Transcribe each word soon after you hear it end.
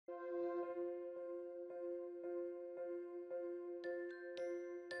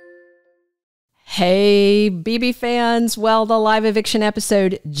Hey, BB fans. Well, the live eviction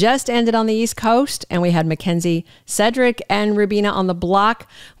episode just ended on the East Coast, and we had Makensy, Cedric, and Rubina on the block,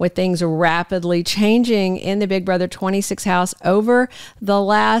 with things rapidly changing in the Big Brother 26 house over the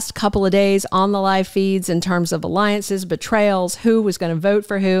last couple of days on the live feeds in terms of alliances, betrayals, who was going to vote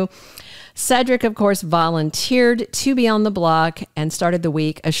for who. Cedric, of course, volunteered to be on the block and started the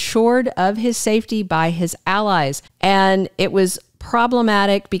week assured of his safety by his allies. And it was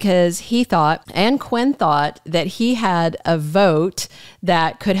problematic because he thought, and Quinn thought, that he had a vote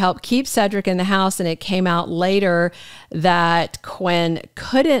that could help keep Cedric in the house, and it came out later that Quinn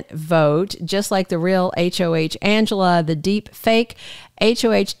couldn't vote, just like the real HOH Angela, the deep fake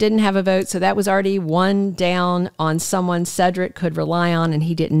HOH didn't have a vote, so that was already one down on someone Cedric could rely on, and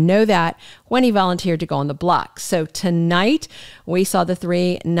he didn't know that when he volunteered to go on the block. So tonight, we saw the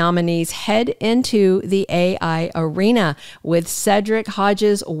three nominees head into the AI arena, with Cedric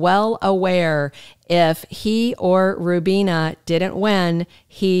Hodges well aware if he or Rubina didn't win,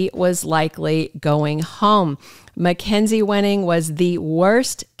 he was likely going home. Makensy winning was the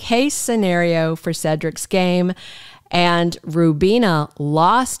worst case scenario for Cedric's game, and Rubina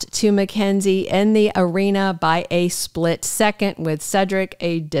lost to Makensy in the arena by a split second, with Cedric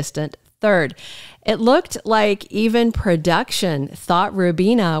a distant third. It looked like even production thought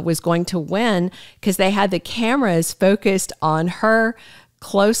Rubina was going to win because they had the cameras focused on her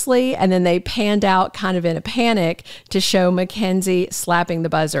closely, and then they panned out kind of in a panic to show Makensy slapping the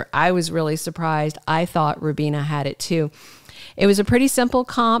buzzer. I was really surprised. I thought Rubina had it too. It was a pretty simple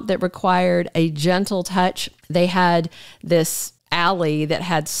comp that required a gentle touch. They had this alley that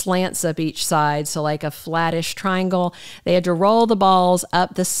had slants up each side, so like a flattish triangle. They had to roll the balls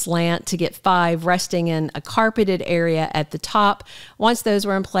up the slant to get 5, resting in a carpeted area at the top. Once those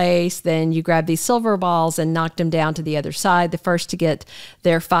were in place, then you grab these silver balls and knocked them down to the other side. The first to get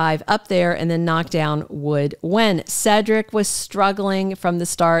their 5 up there and then knocked down would win. Cedric was struggling from the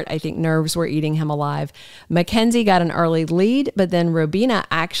start. I think nerves were eating him alive. Makensy got an early lead, but then Rubina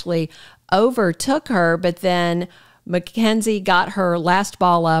actually overtook her, but then Makensy got her last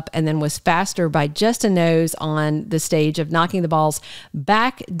ball up and then was faster by just a nose on the stage of knocking the balls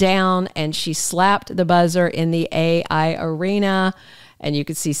back down, and she slapped the buzzer in the AI arena, and you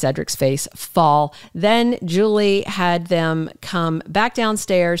could see Cedric's face fall. Then Julie had them come back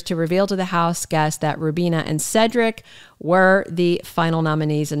downstairs to reveal to the house guests that Rubina and Cedric were the final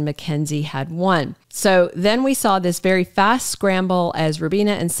nominees and Makensy had won. So then we saw this very fast scramble as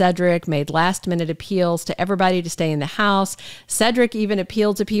Rubina and Cedric made last-minute appeals to everybody to stay in the house. Cedric even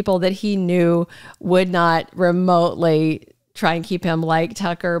appealed to people that he knew would not remotely try and keep him like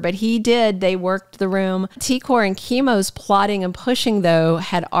Tucker, but he did. They worked the room. T-Kor and Kimo's plotting and pushing, though,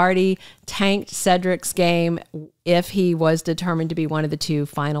 had already tanked Cedric's game if he was determined to be one of the 2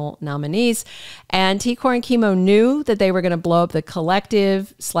 final nominees. And T-Kor and Kimo knew that they were going to blow up the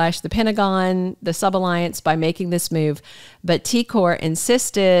collective / the Pentagon, the sub-alliance, by making this move. But T-Kor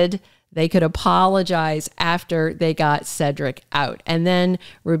insisted they could apologize after they got Cedric out. And then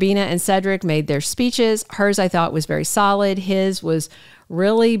Rubina and Cedric made their speeches. Hers, I thought, was very solid. His was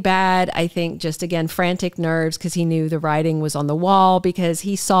really bad. I think just, again, frantic nerves because he knew the writing was on the wall, because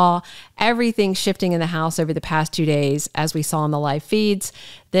he saw everything shifting in the house over the past 2 days, as we saw on the live feeds.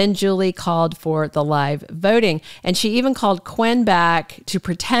 Then Julie called for the live voting, and she even called Quinn back to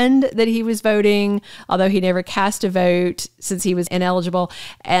pretend that he was voting, although he never cast a vote since he was ineligible.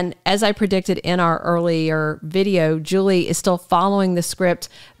 And as I predicted in our earlier video, Julie is still following the script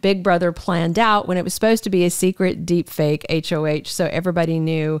Big Brother planned out when it was supposed to be a secret deep fake HOH. So everybody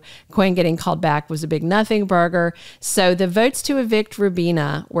knew Quinn getting called back was a big nothing burger. So the votes to evict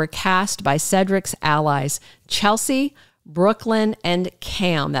Rubina were cast by Cedric's allies, Chelsea, Brooklyn, and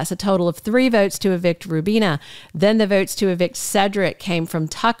Cam. That's a total of 3 votes to evict Rubina. Then the votes to evict Cedric came from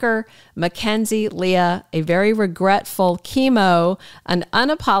Tucker, Makensy, Leah, a very regretful Kimo, an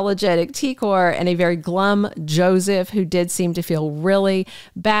unapologetic T-Kor, and a very glum Joseph, who did seem to feel really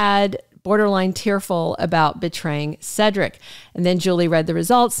bad, borderline tearful about betraying Cedric. And then Julie read the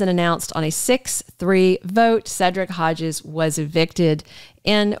results and announced on a 6-3 vote, Cedric Hodges was evicted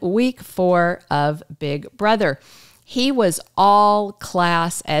in week 4 of Big Brother. He was all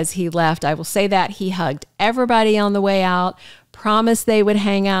class as he left. I will say that. He hugged everybody on the way out, promised they would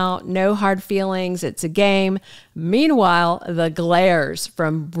hang out, no hard feelings, it's a game. Meanwhile, the glares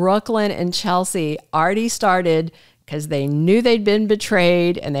from Brooklyn and Chelsea already started because they knew they'd been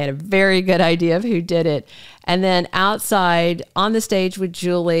betrayed and they had a very good idea of who did it. And then outside on the stage with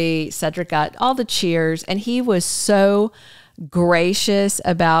Julie, Cedric got all the cheers, and he was so gracious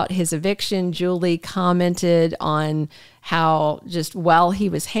about his eviction. Julie commented on how just well he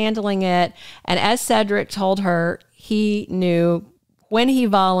was handling it. And as Cedric told her, he knew when he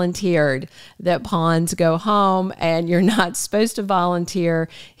volunteered that pawns go home and you're not supposed to volunteer.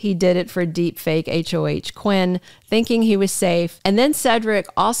 He did it for deep fake HOH Quinn, thinking he was safe. And then Cedric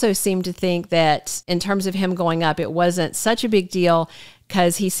also seemed to think that in terms of him going up, it wasn't such a big deal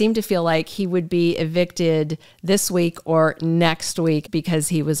because he seemed to feel like he would be evicted this week or next week because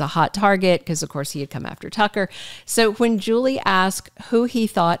he was a hot target, because of course he had come after Tucker. So when Julie asked who he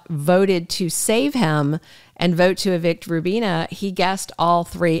thought voted to save him and vote to evict Rubina, he guessed all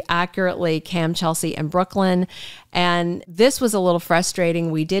three accurately: Cam, Chelsea, and Brooklyn. And this was a little frustrating.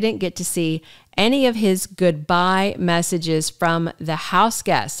 We didn't get to see any of his goodbye messages from the house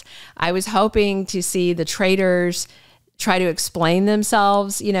guests. I was hoping to see the traitors try to explain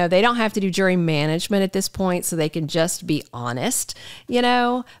themselves. You know, they don't have to do jury management at this point, so they can just be honest, you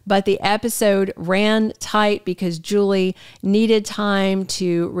know, but the episode ran tight because Julie needed time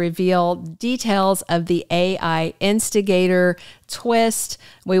to reveal details of the AI Instigator twist.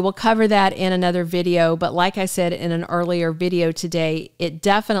 We will cover that in another video, but like I said in an earlier video today, it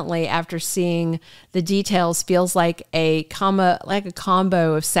definitely, after seeing the details, feels like a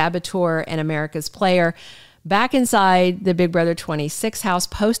combo of Saboteur and America's Player. Back inside the Big Brother 26 house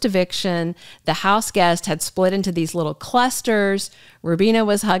post-eviction, the house guest had split into these little clusters. Rubina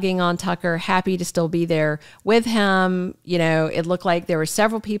was hugging on Tucker, happy to still be there with him. You know, it looked like there were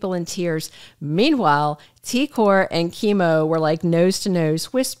several people in tears. Meanwhile, T-Kor and Kimo were like nose to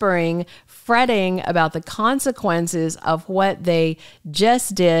nose, whispering, fretting about the consequences of what they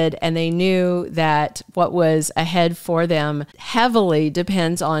just did, and they knew that what was ahead for them heavily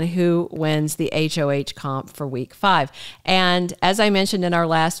depends on who wins the HOH comp for week 5. And as I mentioned in our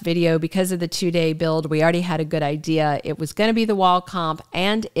last video, because of the 2-day build, we already had a good idea. It was going to be the wall comp,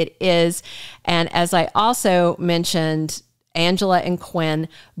 and it is. And as I also mentioned, Angela and Quinn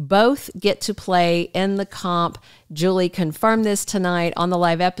both get to play in the comp. Julie confirmed this tonight on the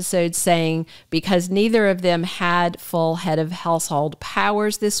live episode, saying because neither of them had full head of household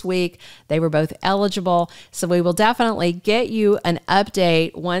powers this week, they were both eligible. So we will definitely get you an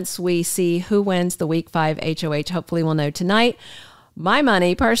update once we see who wins the week 5 HOH. Hopefully we'll know tonight. My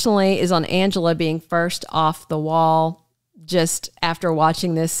money personally is on Angela being first off the wall. Just after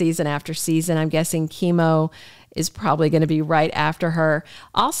watching this season after season, I'm guessing Kimo is probably going to be right after her.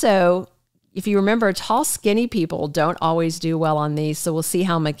 Also, if you remember, tall, skinny people don't always do well on these. So we'll see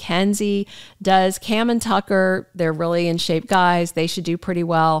how Makensy does. Cam and Tucker, they're really in shape guys. They should do pretty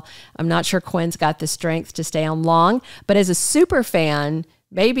well. I'm not sure Quinn's got the strength to stay on long, but as a super fan,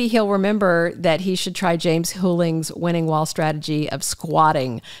 maybe he'll remember that he should try James Hooling's winning wall strategy of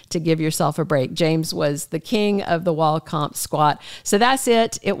squatting to give yourself a break. James was the king of the wall comp squat. So that's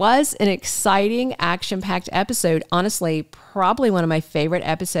it. It was an exciting, action-packed episode. Honestly, probably one of my favorite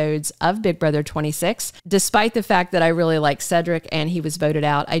episodes of Big Brother 26. Despite the fact that I really like Cedric and he was voted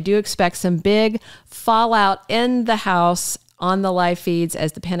out, I do expect some big fallout in the house on the live feeds,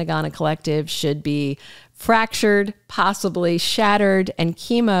 as the Pentagon Collective should be fractured, possibly shattered, and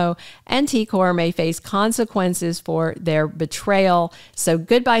Kimo and T-Kor may face consequences for their betrayal. So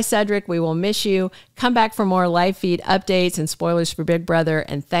goodbye, Cedric. We will miss you. Come back for more live feed updates and spoilers for Big Brother,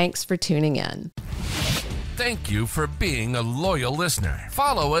 and thanks for tuning in. Thank you for being a loyal listener.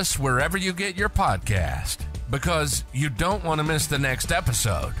 Follow us wherever you get your podcast, because you don't want to miss the next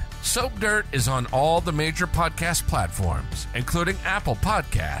episode. Soap Dirt is on all the major podcast platforms, including Apple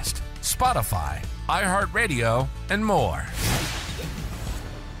Podcast, Spotify, iHeartRadio, and more.